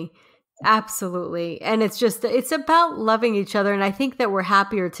 Absolutely. Absolutely. And it's about loving each other. And I think that we're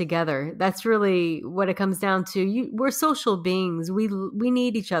happier together. That's really what it comes down to. We're social beings. We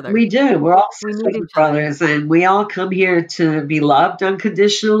need each other. We do. We're all sisters and brothers, and we all come here to be loved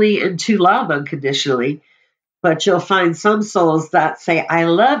unconditionally and to love unconditionally. But you'll find some souls that say, I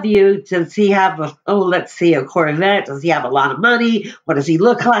love you. Does he have a Corvette? Does he have a lot of money? What does he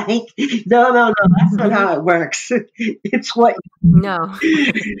look like? No. That's not how it works. It's what. No.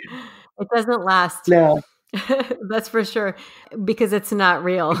 It doesn't last. No. That's for sure, because it's not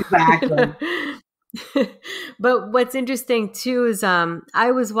real. Exactly. But what's interesting too is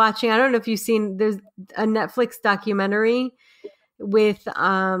I was watching, I don't know if you've seen, there's a Netflix documentary with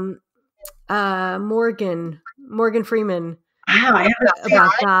Morgan Freeman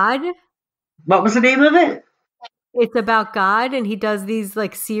about God. What was the name of it? It's about God, and he does these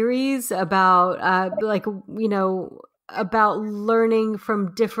like series about about learning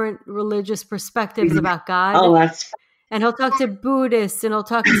from different religious perspectives about God. Oh, and he'll talk to Buddhists, and he'll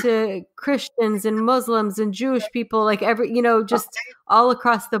talk to Christians and Muslims and Jewish people, like just all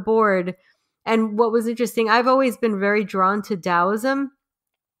across the board. And what was interesting, I've always been very drawn to Taoism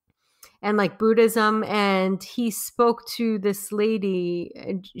and like Buddhism. And he spoke to this lady,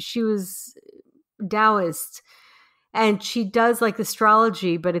 and she was Taoist, and she does like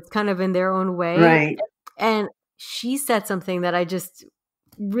astrology, but it's kind of in their own way. Right. And she said something that I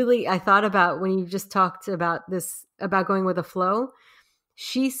thought about when you just talked about this, about going with the flow.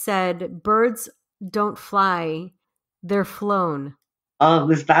 She said, birds don't fly, they're flown.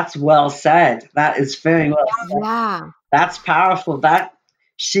 Oh, that's well said. That is very well said. Yeah. That's powerful. That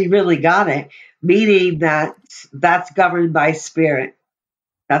she really got it, meaning that that's governed by spirit.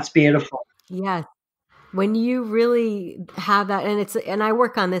 That's beautiful. Yes. When you really have that, and I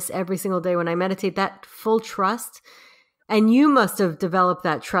work on this every single day when I meditate, that full trust, and you must have developed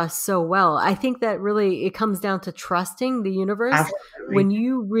that trust so well. I think that really it comes down to trusting the universe. Absolutely. When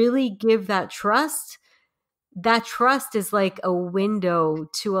you really give that trust is like a window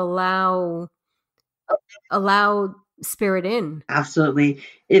to allow spirit in. Absolutely.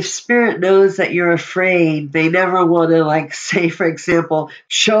 If spirit knows that you're afraid, they never want to, like, say, for example,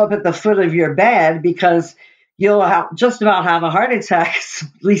 show up at the foot of your bed, because you'll just about have a heart attack,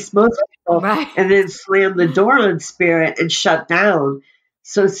 at least most people, Right. and then slam the door on spirit and shut down.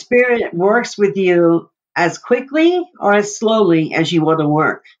 So spirit works with you as quickly or as slowly as you want to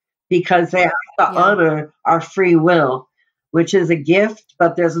work, because they have to honor our free will, which is a gift,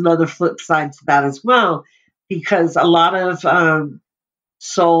 but there's another flip side to that as well. Because a lot of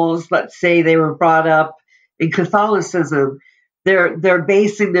souls, let's say they were brought up in Catholicism, they're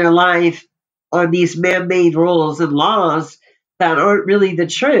basing their life on these man-made rules and laws that aren't really the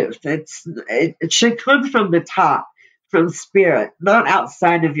truth. It should come from the top, from spirit, not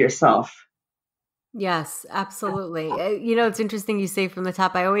outside of yourself. Yes, absolutely. It's interesting you say from the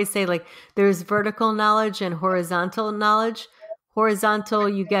top. I always say, like, there's vertical knowledge and horizontal knowledge. Horizontal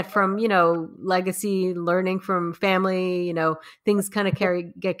you get from, legacy, learning from family, things kind of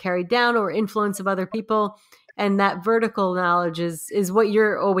get carried down, or influence of other people. And that vertical knowledge is what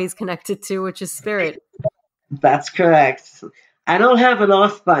you're always connected to, which is spirit. That's correct. I don't have an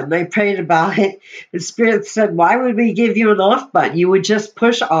off button. I prayed about it. The spirit said, why would we give you an off button? You would just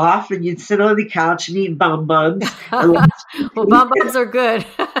push off and you'd sit on the couch and eat bonbons. Well, bonbons are good.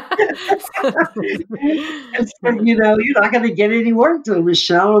 And, you're not going to get any work done,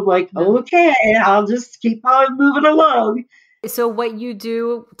 Michelle. I'm like, okay, I'll just keep on moving along. So what you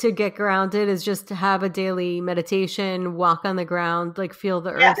do to get grounded is just to have a daily meditation, walk on the ground, like feel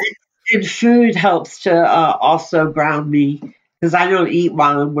the earth. And food helps to also ground me, because I don't eat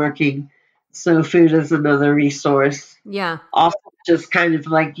while I'm working. So food is another resource. Yeah. Also just kind of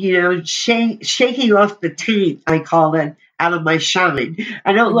like, shaking off the taint, I call it, out of my shine.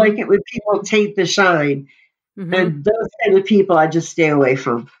 I don't like it when people taint the shine. And those kind of people I just stay away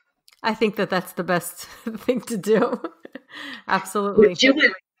from. I think that's the best thing to do. Absolutely.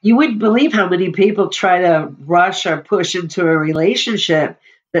 But you wouldn't believe how many people try to rush or push into a relationship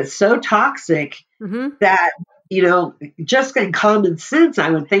that's so toxic that, just in common sense, I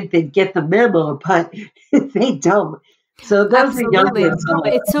would think they'd get the memo, but they don't. So those are young ones.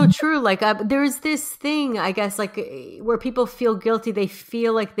 It's so true. Like there's this thing, I guess, like where people feel guilty. They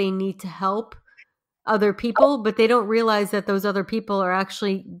feel like they need to help other people, but they don't realize that those other people are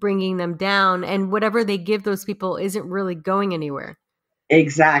actually bringing them down, and whatever they give those people isn't really going anywhere.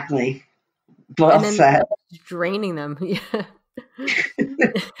 Exactly. Well said. Draining them.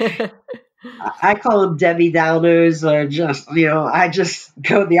 I call them Debbie Downers, or just, I just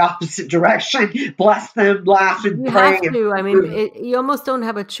go the opposite direction, bless them, laugh and pray. You have to. I mean, you almost don't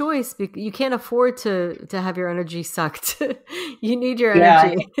have a choice, because you can't afford to have your energy sucked. You need your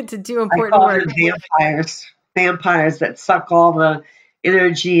energy to do important work. Vampires that suck all the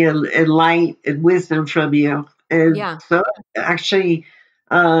energy and light and wisdom from you. And so actually,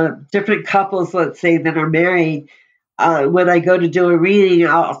 different couples, let's say, that are married, when I go to do a reading,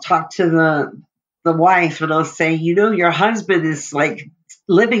 I'll talk to the wife and I'll say, your husband is like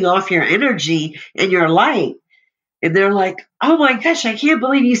living off your energy and your light. And they're like, oh my gosh, I can't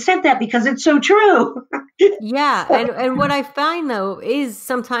believe you said that, because it's so true. Yeah. And what I find, though, is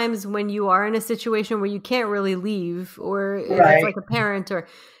sometimes when you are in a situation where you can't really leave, or if it's like a parent, or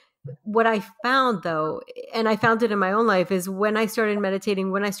what I found, though, and I found it in my own life, is when I started meditating,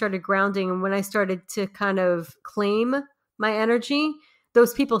 when I started grounding, and when I started to kind of claim my energy,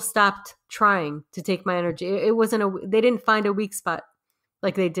 those people stopped trying to take my energy. It wasn't they didn't find a weak spot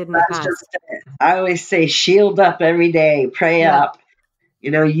like they did in the past. I always say, shield up every day, pray up,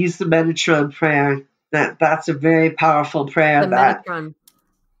 use the Metatron prayer. That's a very powerful prayer. Metatron.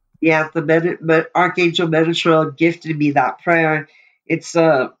 Yeah, Archangel Metatron gifted me that prayer. It's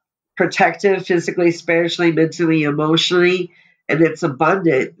protective, physically, spiritually, mentally, emotionally, and it's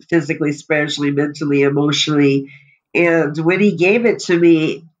abundant, physically, spiritually, mentally, emotionally. And when he gave it to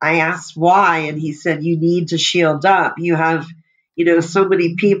me, I asked why, and he said, you need to shield up. You have, so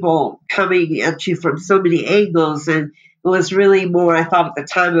many people coming at you from so many angles, and it was really more, I thought at the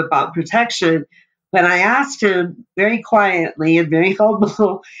time, about protection. But I asked him very quietly and very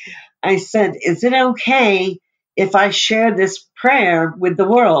humble, I said, is it okay if I share this prayer with the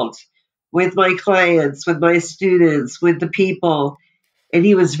world, with my clients, with my students, with the people? And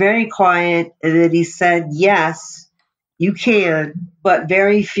he was very quiet. And then he said, yes, you can, but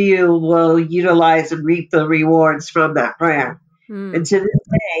very few will utilize and reap the rewards from that prayer. And to this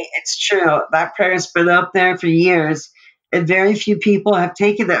day, it's true. That prayer has been up there for years, and very few people have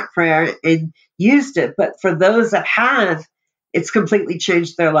taken that prayer and used it. But for those that have, it's completely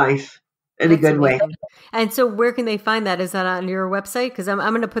changed their life in a good way. And so where can they find that? Is that on your website? Because I'm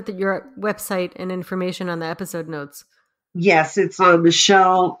going to put your website and information on the episode notes. Yes, it's on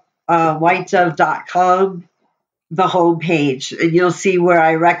MichelleWhitedove.com, the homepage. And you'll see where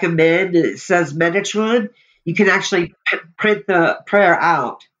I recommend. It says Metatron. You can actually print the prayer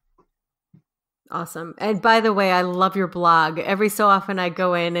out. Awesome. And by the way, I love your blog. Every so often I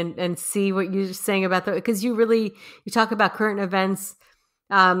go in and see what you're saying about because you talk about current events,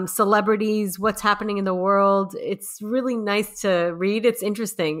 celebrities, what's happening in the world. It's really nice to read. It's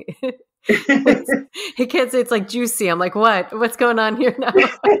interesting. I can't say it's like juicy. I'm like, what's going on here now?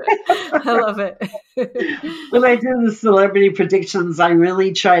 I love it. When I do the celebrity predictions, I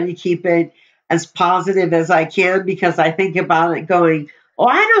really try to keep it as positive as I can, because I think about it going, oh,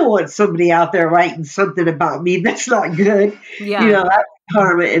 I don't want somebody out there writing something about me that's not good. Yeah. You know, that's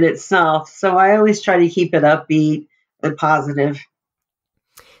karma in itself. So I always try to keep it upbeat and positive.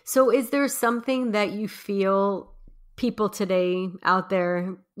 So is there something that you feel people today out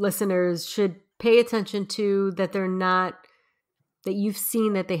there, listeners, should pay attention to that that you've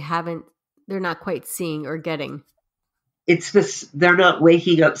seen that they're not quite seeing or getting? It's this, they're not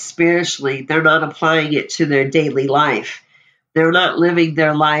waking up spiritually. They're not applying it to their daily life. They're not living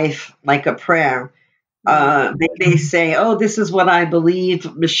their life like a prayer. They may say, oh, this is what I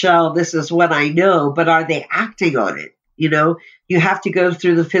believe, Michelle, this is what I know, but are they acting on it? You know, you have to go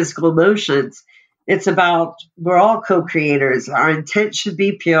through the physical motions. It's about, we're all co-creators. Our intent should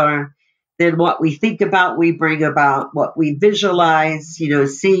be pure. Then what we think about, we bring about. What we visualize, you know,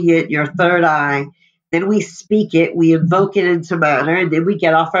 seeing it, your third eye. Then we speak it, we invoke it into matter, and then we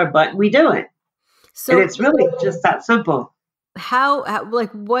get off our butt and we do it. So, and it's really just that simple. How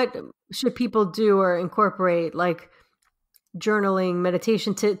what should people do or incorporate, like journaling,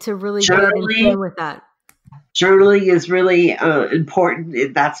 meditation, to really get in tune with that? Journaling is really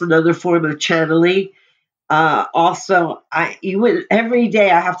important. That's another form of channeling. Also, every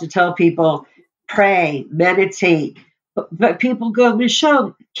day I have to tell people, pray, meditate. But people go,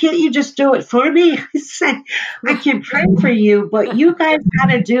 Michelle, can't you just do it for me? I said, I can pray for you, but you guys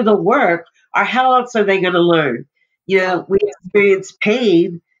got to do the work, or how else are they going to learn? You know, we experience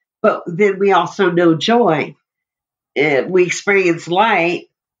pain, but then we also know joy. We experience light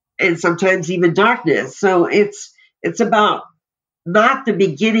and sometimes even darkness. So it's about not the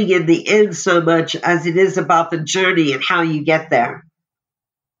beginning and the end so much as it is about the journey and how you get there.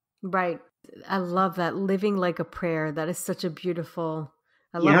 Right. I love that. Living like a prayer. That is such a beautiful,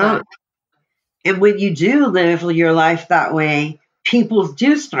 I love that. And when you do live your life that way, people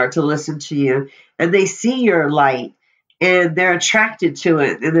do start to listen to you, and they see your light and they're attracted to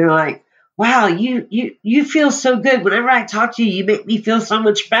it. And they're like, wow, you feel so good. Whenever I talk to you, you make me feel so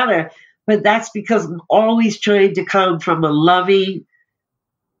much better. But that's because I'm always trying to come from a loving,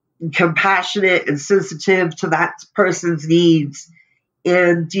 compassionate, and sensitive to that person's needs.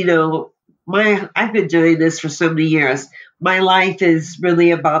 And, you know, I've been doing this for so many years. My life is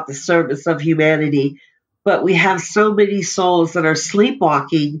really about the service of humanity, but we have so many souls that are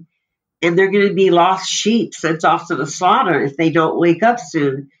sleepwalking, and they're going to be lost sheep sent off to the slaughter if they don't wake up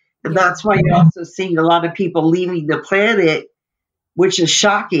soon. And that's why you're also seeing a lot of people leaving the planet, which is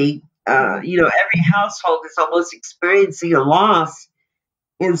shocking. You know, every household is almost experiencing a loss,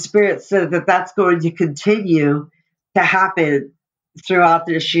 and Spirit said that that's going to continue to happen throughout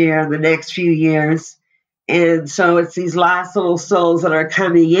this year and the next few years. And so it's these last little souls that are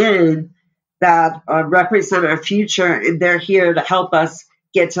coming in that represent our future, and they're here to help us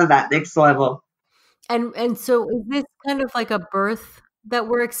get to that next level. And so is this kind of like a birth that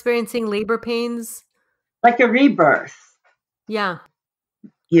we're experiencing, labor pains? Like a rebirth. Yeah.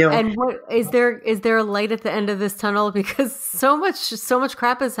 You know, and what is there a light at the end of this tunnel? Because so much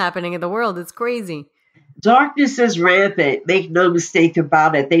crap is happening in the world. It's crazy. Darkness is rampant. Make no mistake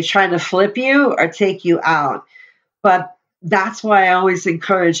about it. They try to flip you or take you out. But that's why I always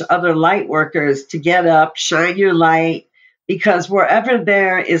encourage other light workers to get up, shine your light, because wherever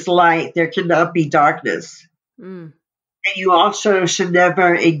there is light, there cannot be darkness. And you also should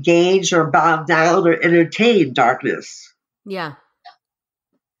never engage or bow down or entertain darkness. Yeah.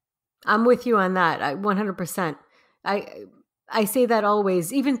 I'm with you on that. 100%. I say that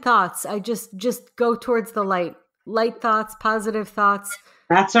always. Even thoughts, I just go towards the light. Light thoughts, positive thoughts.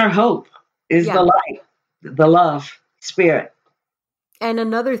 That's our hope, is the light, the love, spirit. And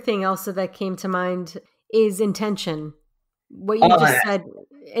another thing also that came to mind is intention. What you Oh, just said,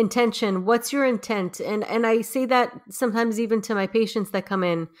 intention. What's your intent? And I say that sometimes even to my patients that come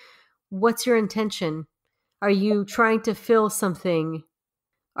in. What's your intention? Are you trying to fill something?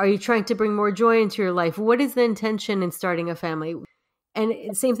 Are you trying to bring more joy into your life? What is the intention in starting a family? And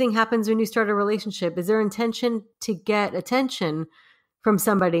the same thing happens when you start a relationship. Is there intention to get attention from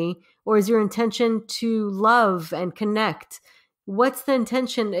somebody, or is your intention to love and connect? What's the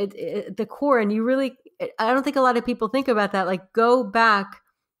intention at the core? And you really, I don't think a lot of people think about that. Like, go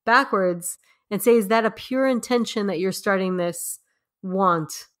backwards and say, is that a pure intention that you're starting this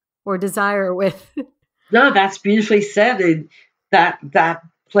want or desire with? no, that's beautifully said. And that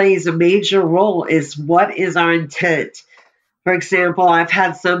plays a major role is what is our intent. For example, I've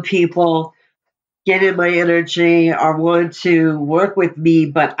had some people get in my energy or want to work with me,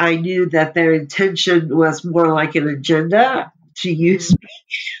 but I knew that their intention was more like an agenda to use me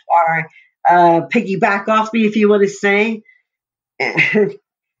or piggyback off me, if you want to say.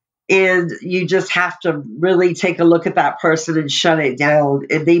 And you just have to really take a look at that person and shut it down.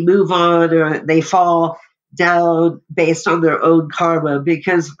 And they move on or they fall down based on their own karma.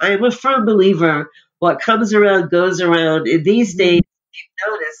 Because I'm a firm believer what comes around goes around. And these days, you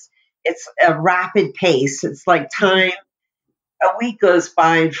notice it's a rapid pace. It's like time, a week goes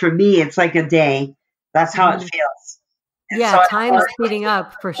by, and for me, it's like a day. That's how it feels. And Yeah, so time is speeding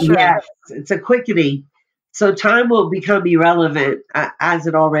up for sure. yes, it's a quickening. So time will become irrelevant as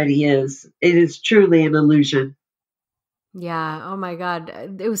it already is. It is truly an illusion. Yeah. Oh my God.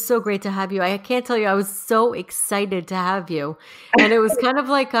 It was so great to have you. I can't tell you, I was so excited to have you. And it was kind of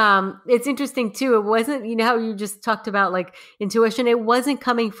like, it's interesting too. It wasn't, you know, how you just talked about like intuition. It wasn't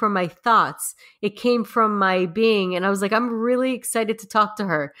coming from my thoughts. It came from my being. And I was like, I'm really excited to talk to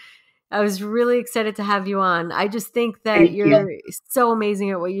her. I was really excited to have you on. I just think that Thank you. you're so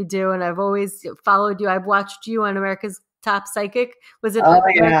amazing at what you do. And I've always followed you. I've watched you on America's Top Psychic. Was it Oh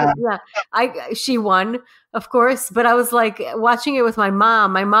America? yeah. Yeah. She won, of course, but I was like watching it with my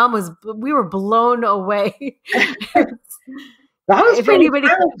mom. My mom we were blown away. That was If pretty anybody,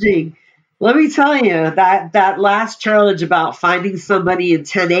 challenging. Let me tell you that last challenge about finding somebody in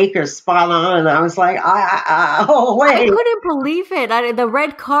 10 acres spot on. I was like, oh I wait, couldn't believe it. The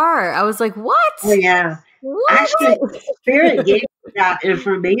red car. I was like, oh what? yeah. Actually, What? Spirit gave me that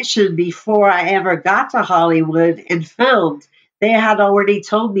information before I ever got to Hollywood and filmed. They had already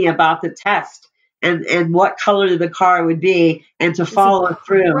told me about the test and what color the car would be and to It's follow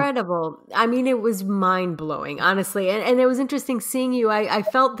through. incredible. I mean, it was mind blowing, honestly. And it was interesting seeing you. I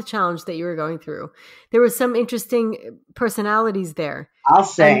felt the challenge that you were going through. There were some interesting personalities there, I'll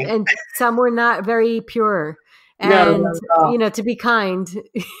say. and some were not very pure. No, And, no, no. to be kind.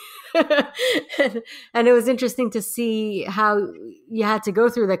 And it was interesting to see how you had to go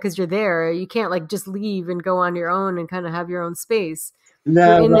through that because you're there. You can't like just leave and go on your own and kind of have your own space. You're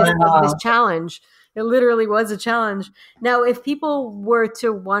No, in not at this all. challenge. It literally was a challenge. Now, if people were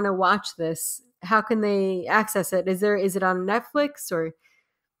to want to watch this, how can they access it? Is it on Netflix or?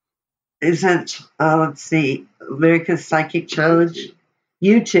 Isn't, let's see, America's Psychic Challenge?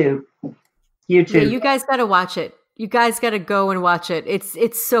 YouTube. Yeah, YouTube. you guys got to watch it. You guys got to go and watch it.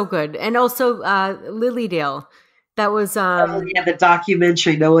 It's so good. And also Lilydale. That was Oh, yeah, the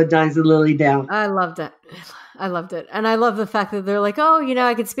documentary, No One Dies in Lilydale. I loved it. I loved it. And I love the fact that they're like, "Oh,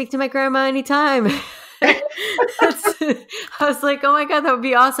 I could speak to my grandma anytime." I was like, "Oh my God, that would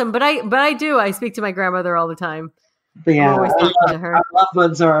be awesome." But I do. I speak to my grandmother all the time. But I'm yeah, always talking to her. our loved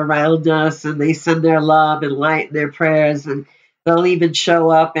ones are around us and they send their love and light and their prayers. And they'll even show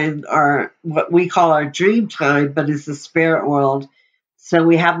up in our, what we call our dream time, but it's the spirit world. So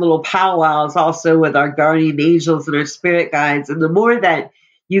we have little powwows also with our guardian angels and our spirit guides. And the more that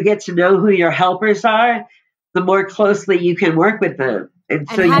you get to know who your helpers are, the more closely you can work with them. And And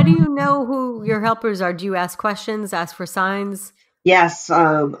so how do you know who your helpers are? Do you ask questions, ask for signs? yes,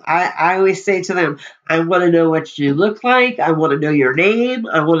 I always say to them, I want to know what you look like. I want to know your name.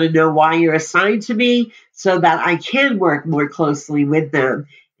 I want to know why you're assigned to me so that I can work more closely with them.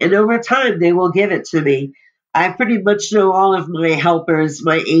 And over time, they will give it to me. I pretty much know all of my helpers,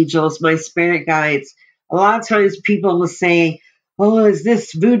 my angels, my spirit guides. A lot of times people will say, oh, is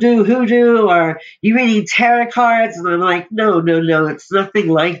this voodoo hoodoo or you reading tarot cards? And I'm like, no, no, no, it's nothing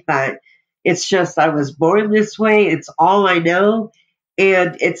like that. It's just I was born this way. It's all I know.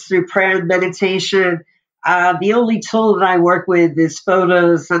 And it's through prayer and meditation. The only tool that I work with is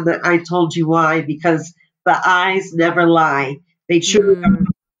photos. And that I told you why, because the eyes never lie. They truly are Mm,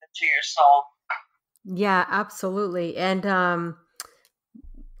 to your soul. yeah, absolutely. And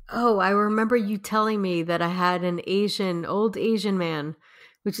Oh, I remember you telling me that I had an old Asian man,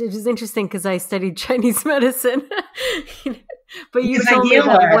 which is interesting because I studied Chinese medicine. But you He's a told me that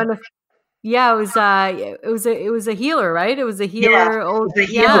healer. yeah, it was a healer, right? It was a Yeah, healer. Oh, he's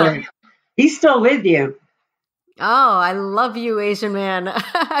a yeah. healer. He's still with you. Oh, I love you, Asian man.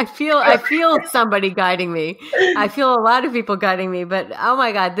 I feel somebody guiding me. I feel a lot of people guiding me, but oh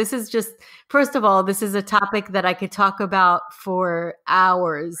my God, this is just, first of all, this is a topic that I could talk about for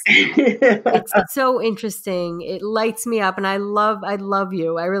hours. It's so interesting. It lights me up, and I love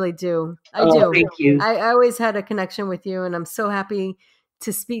you. I really do. I do. Thank you. I always had a connection with you, and I'm so happy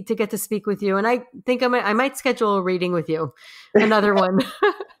to get to speak with you. And I think I might schedule a reading with you, another one.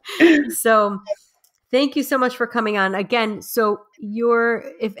 So thank you so much for coming on again. So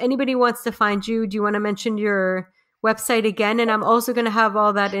if anybody wants to find you, do you want to mention your website again? And I'm also going to have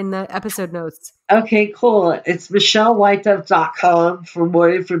all that in the episode notes. Okay, cool. It's michellewhitedove.com for more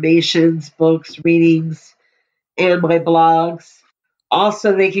information, books, readings, and my blogs.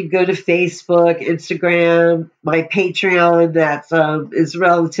 Also, they can go to Facebook, Instagram, my Patreon that is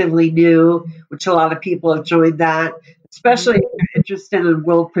relatively new, which a lot of people have joined that, especially if you're interested in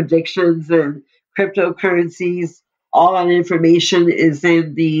world predictions and cryptocurrencies. All that information is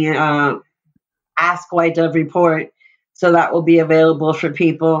in the Ask Whitedove report, so that will be available for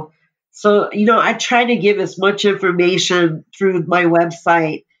people. So, I try to give as much information through my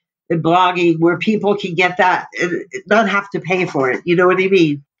website and blogging where people can get that and not have to pay for it. You know what I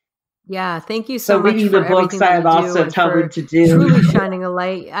mean? Yeah, thank you so much reading for the books, everything I've that you also do told them and to do. truly shining a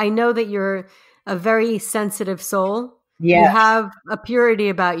light. I know that you're a very sensitive soul. Yes. You have a purity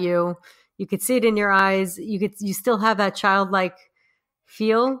about you. You could see it in your eyes. You still have that childlike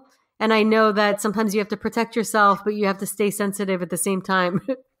feel. And I know that sometimes you have to protect yourself, but you have to stay sensitive at the same time.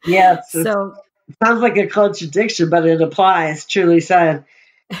 Yes. So it sounds like a contradiction, but it applies, truly said.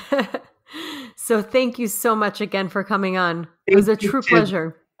 So thank you so much again for coming on. It was a true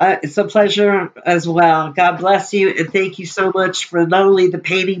pleasure. It's a pleasure as well. God bless you. And thank you so much for not only the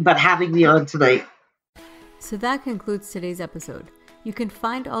painting, but having me on tonight. So that concludes today's episode. You can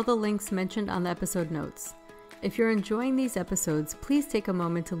find all the links mentioned on the episode notes. If you're enjoying these episodes, please take a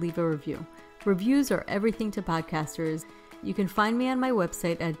moment to leave a review. Reviews are everything to podcasters. You can find me on my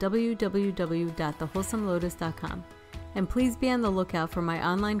website at www.thewholesomelotus.com. And please be on the lookout for my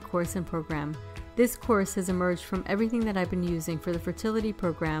online course and program. This course has emerged from everything that I've been using for the fertility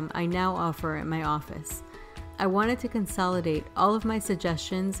program I now offer at my office. I wanted to consolidate all of my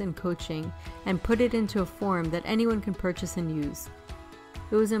suggestions and coaching and put it into a form that anyone can purchase and use.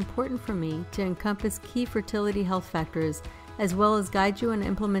 It was important for me to encompass key fertility health factors as well as guide you in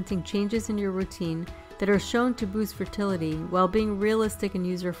implementing changes in your routine that are shown to boost fertility while being realistic and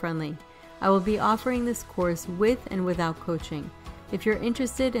user-friendly. I will be offering this course with and without coaching. If you're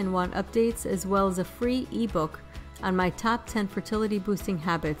interested and want updates as well as a free ebook on my top 10 fertility boosting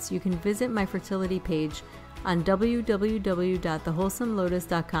habits, you can visit my fertility page on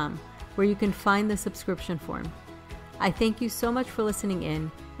www.thewholesomelotus.com, where you can find the subscription form. I thank you so much for listening in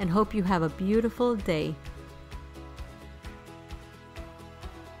and hope you have a beautiful day